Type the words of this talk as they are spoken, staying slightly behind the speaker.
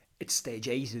It's stage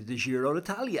 8 of the Giro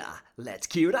d'Italia. Let's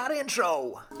cue that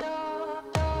intro.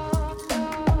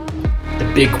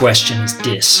 The big question is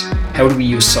this: how do we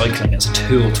use cycling as a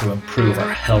tool to improve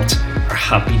our health, our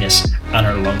happiness, and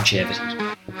our longevity?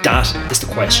 That is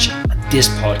the question, and this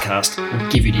podcast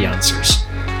will give you the answers.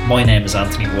 My name is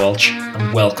Anthony Walsh,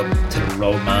 and welcome to the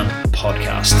Roadman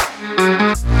Podcast.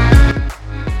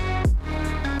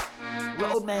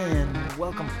 Roadman,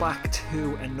 welcome back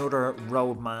to another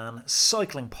Roadman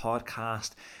cycling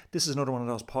podcast. This is another one of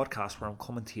those podcasts where I'm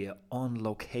coming to you on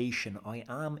location. I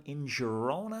am in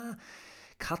Girona,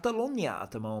 Catalonia at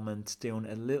the moment, doing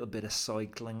a little bit of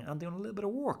cycling and doing a little bit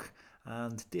of work.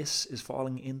 And this is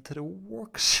falling into the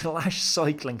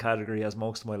work/cycling category, as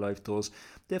most of my life does.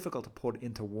 Difficult to put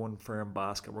into one firm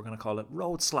basket. We're going to call it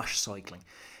road/cycling.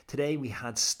 Today we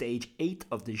had stage 8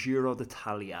 of the Giro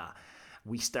d'Italia.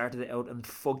 We started out in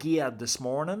Foggia this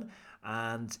morning,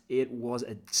 and it was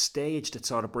a stage that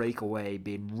saw the breakaway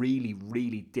being really,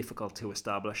 really difficult to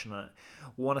establish. And I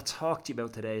want to talk to you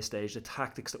about today's stage, the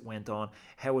tactics that went on,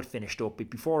 how it finished up.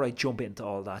 But before I jump into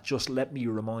all that, just let me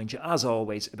remind you, as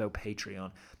always, about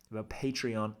Patreon. About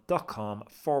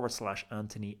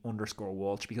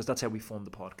patreon.com/Anthony_Walsh, because that's how we fund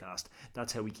the podcast.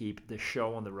 That's how we keep the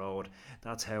show on the road.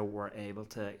 That's how we're able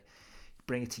to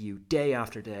bring it to you day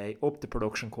after day, up the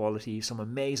production quality, some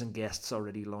amazing guests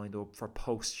already lined up for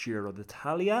post-Giro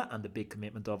d'Italia, and the big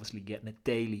commitment obviously getting it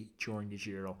daily during the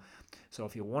Giro. So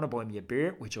if you want to buy me a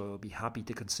beer, which I will be happy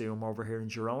to consume over here in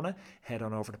Girona, head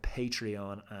on over to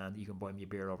Patreon and you can buy me a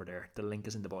beer over there. The link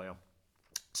is in the bio.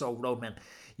 So, Roadman,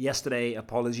 yesterday,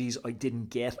 apologies, I didn't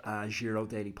get a Giro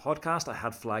Daily podcast. I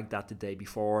had flagged that the day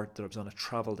before that I was on a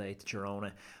travel day to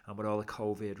Girona, and with all the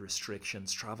COVID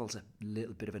restrictions, travel's a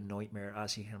little bit of a nightmare,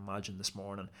 as you can imagine this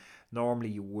morning. Normally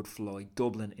you would fly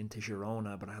Dublin into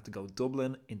Girona, but I had to go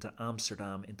Dublin into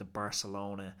Amsterdam into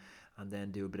Barcelona and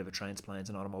then do a bit of a trains, planes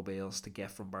and automobiles to get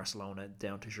from Barcelona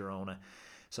down to Girona.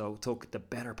 So it took the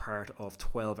better part of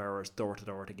 12 hours door to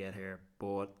door to get here,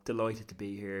 but delighted to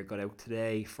be here. Got out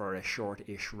today for a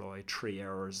short-ish ride, 3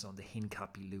 hours on the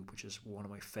Hincapie Loop, which is one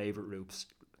of my favourite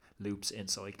loops in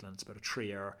cycling. It's about a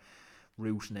 3-hour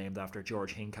route named after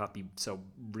George Hincapie, so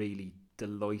really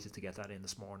delighted to get that in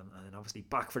this morning. And then obviously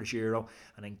back for the Giro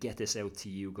and then get this out to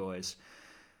you guys.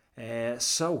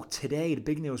 So today the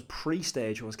big news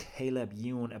pre-stage was Caleb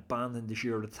Ewan abandoned the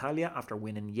Giro d'Italia after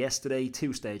winning yesterday,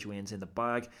 2 stage wins in the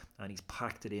bag, and he's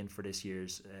packed it in for this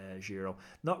year's Giro.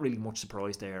 Not really much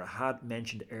surprise there. I had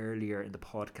mentioned earlier in the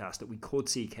podcast that we could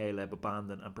see Caleb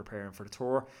abandon and preparing for the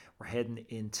Tour. We're heading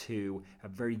into a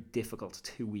very difficult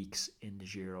 2 weeks in the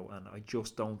Giro, and I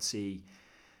just don't see,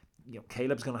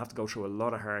 Caleb's going to have to go through a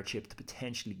lot of hardship to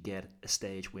potentially get a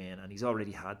stage win, and he's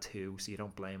already had 2, so you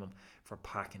don't blame him for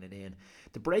packing it in.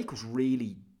 The break was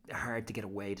really hard to get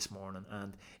away this morning,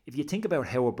 and if you think about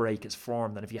how a break is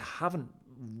formed, and if you haven't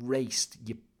raced,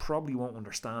 you probably won't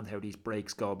understand how these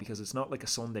breaks go, because it's not like a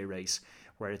Sunday race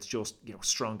where it's just,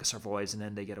 strongest survives and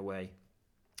then they get away.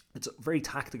 It's very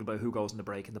tactical about who goes in the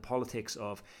break, and the politics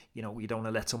of, you don't want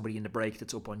to let somebody in the break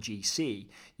that's up on GC.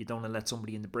 You don't want to let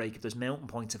somebody in the break if there's mountain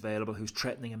points available who's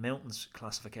threatening a mountains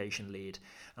classification lead,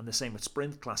 and the same with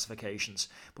sprint classifications.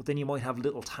 But then you might have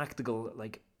little tactical,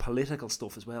 political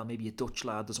stuff as well. Maybe a Dutch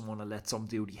lad doesn't want to let some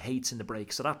dude he hates in the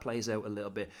break, so that plays out a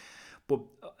little bit. But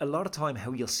a lot of time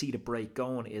how you'll see the break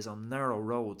going is on narrow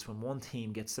roads. When one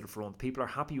team gets to the front, people are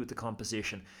happy with the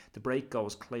composition, the break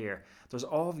goes clear. There's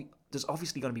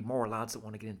obviously going to be more lads that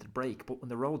want to get into the break, but when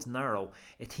the road's narrow,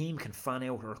 a team can fan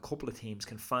out, or a couple of teams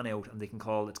can fan out, and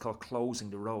it's called closing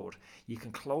the road. You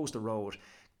can close the road,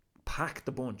 pack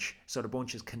the bunch so the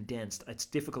bunch is condensed. It's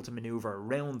difficult to maneuver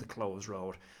around the closed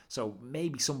road, so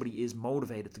maybe somebody is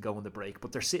motivated to go in the break,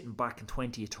 but they're sitting back in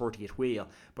 20th, 30th wheel.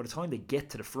 By the time they get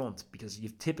to the front, because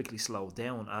you've typically slowed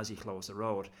down as you close the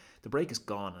road, the break is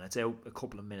gone and it's out a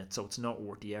couple of minutes, so it's not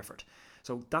worth the effort.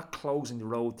 So that closing the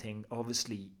road thing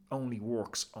obviously only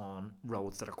works on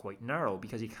roads that are quite narrow,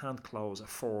 because you can't close a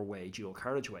 4-way dual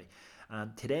carriageway.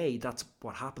 And today that's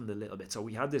what happened a little bit. So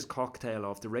we had this cocktail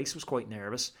of, the race was quite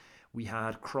nervous. We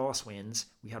had crosswinds,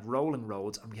 we had rolling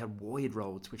roads, and we had wide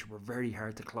roads, which were very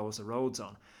hard to close the roads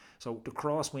on. So the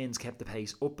crosswinds kept the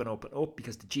pace up and up and up,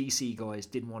 because the GC guys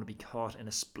didn't want to be caught in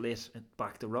a split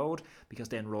back the road, because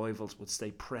then rivals would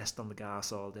stay pressed on the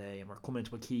gas all day, and we're coming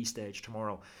to a key stage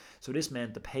tomorrow. So this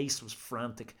meant the pace was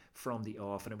frantic from the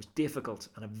off, and it was difficult,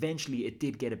 and eventually it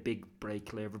did get a big break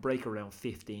clear, a break around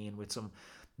 15 with some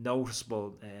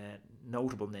notable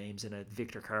names in it.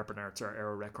 Victor Carpenarts,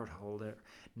 our record holder,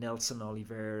 Nelson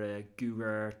Oliveira,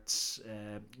 Gugart,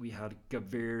 we had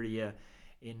Gaviria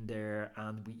in there,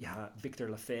 and we had Victor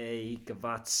Lafay,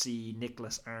 Gavazzi,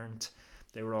 Nicholas Arndt,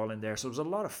 They were all in there. So there was a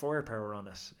lot of firepower on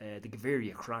it. The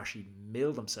Gaviria crash, he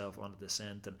milled himself on the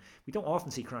descent. And we don't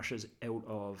often see crashes out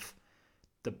of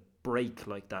the break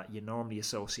like that. You normally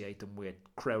associate them with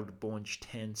crowded bunch,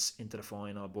 tense into the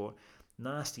final. But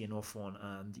nasty enough one.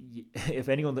 And if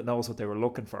anyone that knows what they were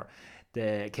looking for,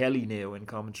 the Kelly knew in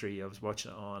commentary. I was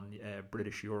watching it on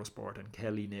British Eurosport, and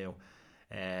Kelly knew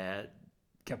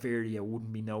Gaviria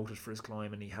wouldn't be noted for his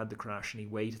climb, and he had the crash, and he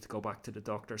waited to go back to the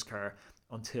doctor's car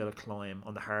until a climb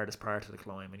on the hardest part of the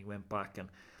climb, and he went back, and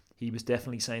he was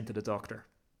definitely saying to the doctor,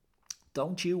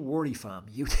 don't you worry, fam.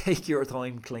 You take your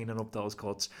time cleaning up those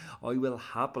cuts. I will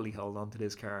happily hold on to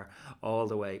this car all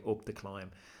the way up the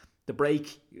climb. The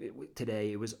break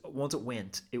today, it was once it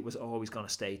went, it was always going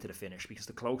to stay to the finish, because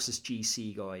the closest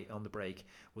GC guy on the break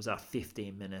was at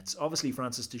 15 minutes. Obviously,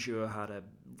 Francis Dejoux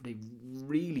they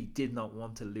really did not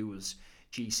want to lose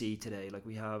GC today. Like,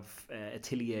 we have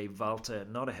Atelier Valta,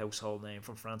 not a household name,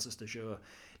 from Francis Dejoux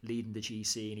leading the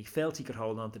GC, and he felt he could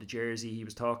hold on to the jersey. He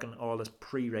was talking all his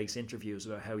pre-race interviews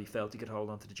about how he felt he could hold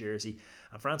on to the jersey,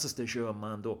 and Francis Dejoux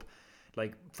manned up.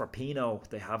 Like, for Pinot,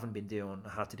 they haven't been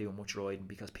had to do much riding,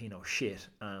 because Pinot's shit,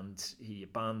 and he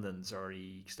abandons or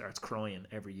he starts crying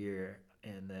every year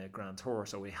in the Grand Tour,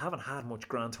 so we haven't had much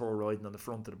Grand Tour riding on the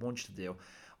front of the bunch to do.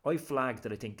 I flagged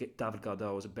that I think David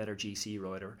Gaudu is a better GC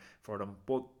rider for them,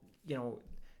 but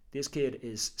this kid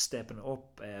is stepping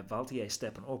up. Valtier is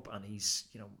stepping up, and he's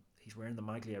wearing the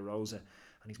Maglia Rosa,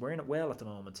 and he's wearing it well at the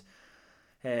moment.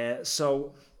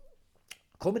 So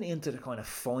coming into the kind of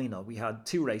final, we had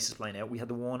two races playing out. We had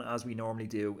the one, as we normally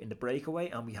do, in the breakaway,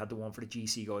 and we had the one for the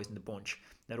GC guys in the bunch.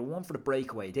 Now, the one for the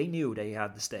breakaway, they knew they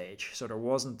had the stage, so there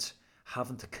wasn't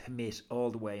having to commit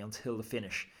all the way until the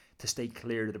finish to stay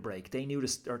clear of the break. They knew to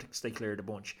stay clear of the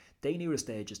bunch. They knew the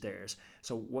stage is theirs.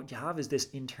 So what you have is this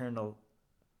internal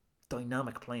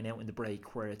dynamic playing out in the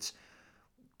break, where it's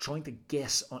trying to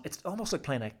guess on. It's almost like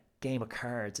playing a game of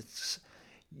cards.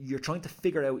 You're trying to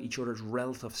figure out each other's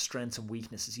relative strengths and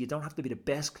weaknesses. You don't have to be the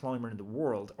best climber in the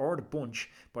world or the bunch,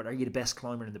 but are you the best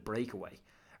climber in the breakaway?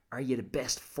 Are you the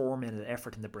best 4-minute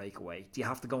effort in the breakaway? Do you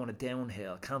have to go on a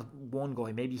downhill? Can't one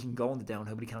guy, maybe he can go on the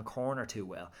downhill, but he can't corner too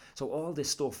well. So all this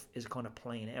stuff is kind of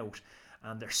playing out,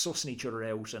 and they're sussing each other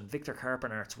out. And Victor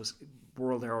Carpenarts was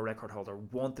world air record holder,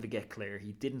 wanted to get clear.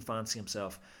 He didn't fancy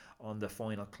himself on the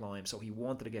final climb, so he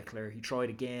wanted to get clear. He tried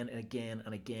again and again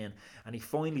and again, and he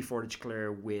finally forged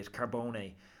clear with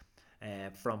Carbone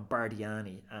from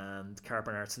Bardiani and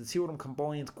Carpenarts. So the two of them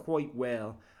combined quite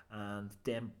well, and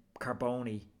then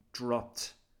Carbone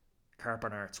dropped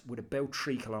Carpenarts with about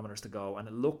 3 kilometres to go, and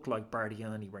it looked like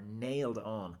Bardiani were nailed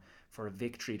on for a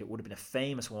victory that would have been a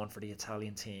famous one for the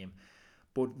Italian team.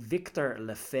 But Victor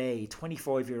Lefay,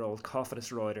 25-year-old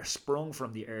Cofidis rider, sprung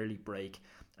from the early break,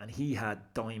 and he had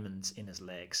diamonds in his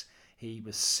legs. He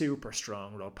was super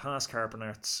strong, rode past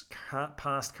Carpenarts,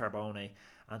 past Carbone,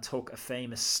 and took a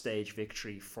famous stage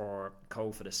victory for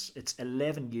Cofidis. It's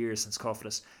 11 years since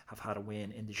Cofidis have had a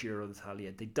win in the Giro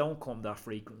d'Italia. They don't come that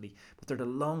frequently, but they're the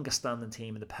longest standing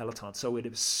team in the peloton, so it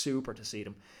was super to see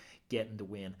them getting the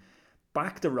win.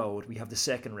 Back the road, we have the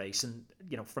second race, and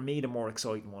for me, the more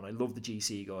exciting one. I love the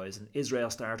GC guys, and Israel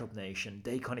Startup Nation,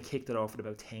 they kind of kicked it off with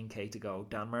about 10k to go.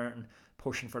 Dan Martin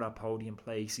pushing for that podium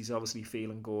place. He's obviously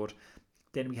feeling good.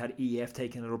 Then we had EF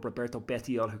taking it up, Roberto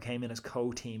Bettiol, who came in as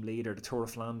co-team leader, the Tour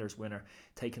of Flanders winner,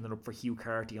 taking it up for Hugh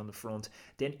Carty on the front.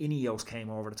 Then Ineos came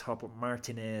over the top with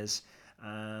Martinez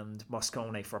and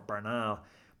Moscone for Bernal.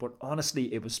 But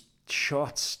honestly, it was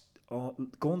shots.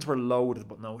 Guns were loaded,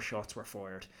 but no shots were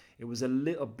fired. It was a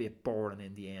little bit boring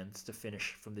in the end to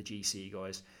finish from the GC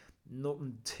guys.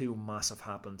 Nothing too massive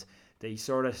happened. They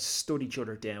sort of stood each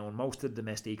other down. Most of the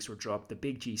domestiques were dropped. The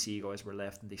big GC guys were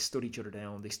left, and they stood each other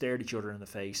down. They stared each other in the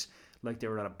face like they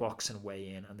were at a boxing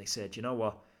weigh-in, and they said, you know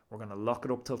what, we're going to lock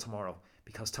it up till tomorrow,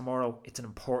 because tomorrow it's an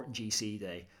important GC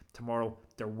day. Tomorrow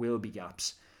there will be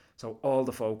gaps. So all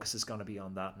the focus is going to be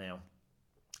on that now.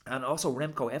 And also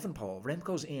Remco Evenepoel.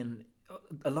 Remco's in.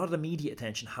 A lot of the media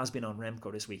attention has been on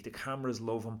Remco this week. The cameras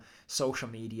love him. Social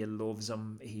media loves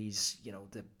him. He's,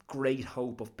 the great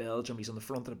hope of Belgium. He's on the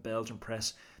front of the Belgian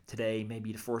press today.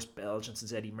 Maybe the first Belgian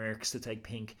since Eddie Merckx to take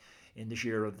pink in the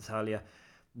Giro d'Italia.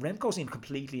 Remco's in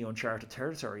completely uncharted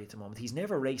territory at the moment. He's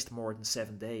never raced more than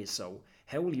 7 days. So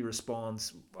how will he respond?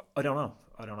 I don't know.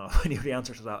 If I knew the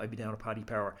answer to that, I'd be down to Paddy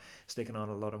Power, sticking on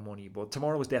a lot of money. But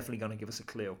tomorrow is definitely going to give us a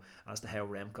clue as to how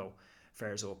Remco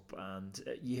fares up. And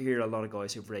you hear a lot of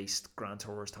guys who've raced Grand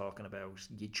Tours talking about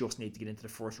you just need to get into the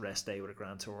first rest day with a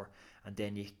Grand Tour, and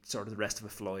then you sort of the rest of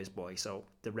it flies by. So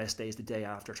the rest day is the day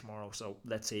after tomorrow. So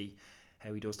let's see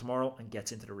how he does tomorrow and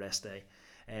gets into the rest day.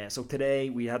 So today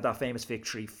we had that famous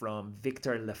victory from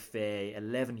Victor Lafay,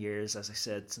 11 years, as I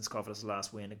said, since Covida's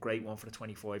last win. A great one for the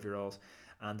 25-year-old.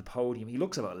 And the podium, he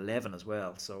looks about 11 as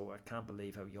well, so I can't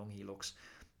believe how young he looks.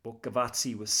 But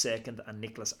Gavazzi was second and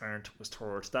Nicholas Arndt was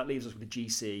third. That leaves us with the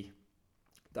GC.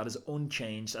 That is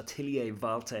unchanged. Atelier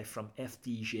Valte from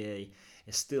FDJ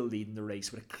is still leading the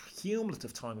race with a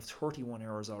cumulative time of 31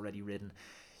 hours already ridden.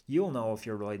 You'll know if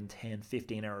you're riding 10,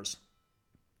 15 hours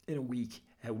in a week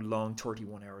how long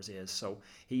 31 hours is. So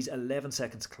he's 11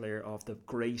 seconds clear of the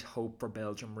great hope for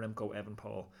Belgium, Remco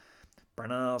Evenepoel.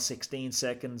 Bernal 16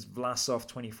 seconds, Vlasov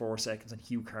 24 seconds, and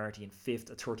Hugh Carty in 5th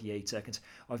at 38 seconds.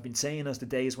 I've been saying as the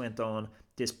days went on,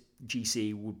 this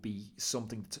GC would be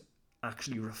something that's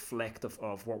actually reflective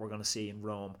of what we're going to see in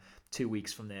Rome 2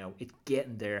 weeks from now. It's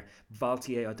getting there.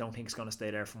 Valtier, I don't think is going to stay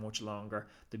there for much longer.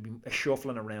 There'll be a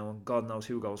shuffling around. God knows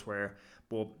who goes where.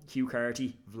 But Hugh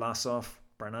Carty, Vlasov,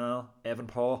 Bernal,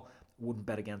 Evenepoel, wouldn't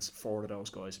bet against 4 of those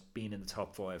guys being in the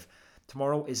top 5.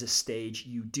 Tomorrow is a stage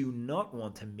you do not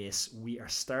want to miss. We are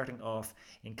starting off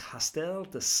in Castel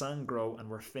de Sangro and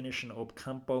we're finishing up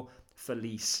Campo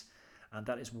Felice. And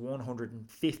that is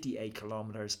 158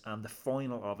 kilometres, and the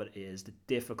final of it is the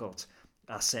difficult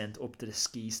ascent up to the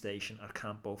ski station at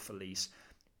Campo Felice.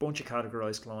 Bunch of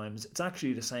categorised climbs. It's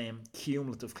actually the same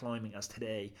cumulative climbing as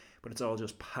today, but it's all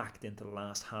just packed into the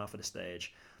last half of the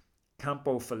stage.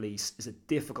 Campo Felice is a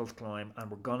difficult climb,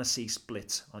 and we're going to see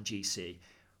splits on GC.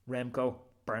 Remco,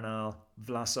 Bernal,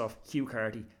 Vlasov, Hugh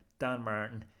Carty, Dan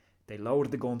Martin. They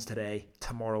loaded the guns today.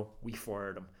 Tomorrow we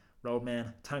fire them.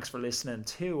 Roadman, thanks for listening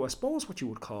to, I suppose, what you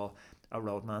would call a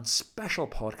Roadman special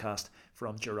podcast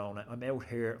from Girona. I'm out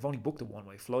here. I've only booked a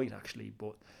one-way flight, actually,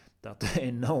 but that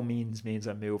in no means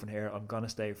I'm moving here. I'm going to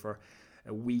stay for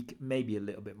a week, maybe a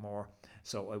little bit more.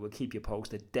 So I will keep you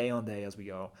posted day on day as we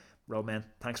go. Roadman,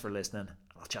 thanks for listening.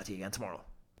 I'll chat to you again tomorrow.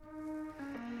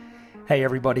 Hey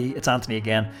everybody, it's Anthony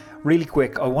again. Really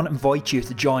quick, I want to invite you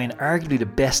to join arguably the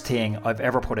best thing I've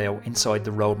ever put out inside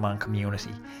the Roadman community.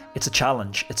 It's a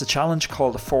challenge. It's a challenge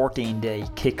called the 14-day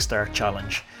Kickstart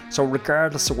Challenge. So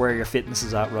regardless of where your fitness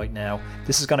is at right now,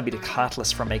 this is going to be the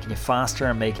catalyst for making you faster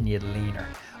and making you leaner.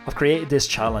 I've created this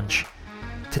challenge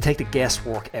to take the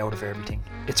guesswork out of everything.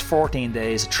 It's 14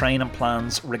 days of training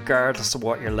plans regardless of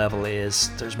what your level is.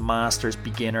 There's masters,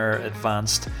 beginner,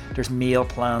 advanced. There's meal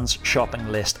plans, shopping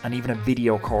list, and even a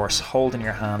video course holding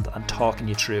your hand and talking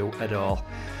you through it all.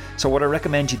 So what I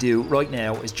recommend you do right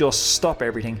now is just stop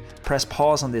everything, press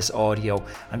pause on this audio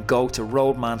and go to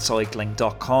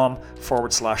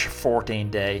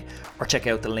roadmancycling.com/14day or check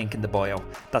out the link in the bio.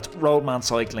 That's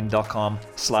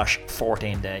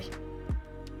roadmancycling.com/14day.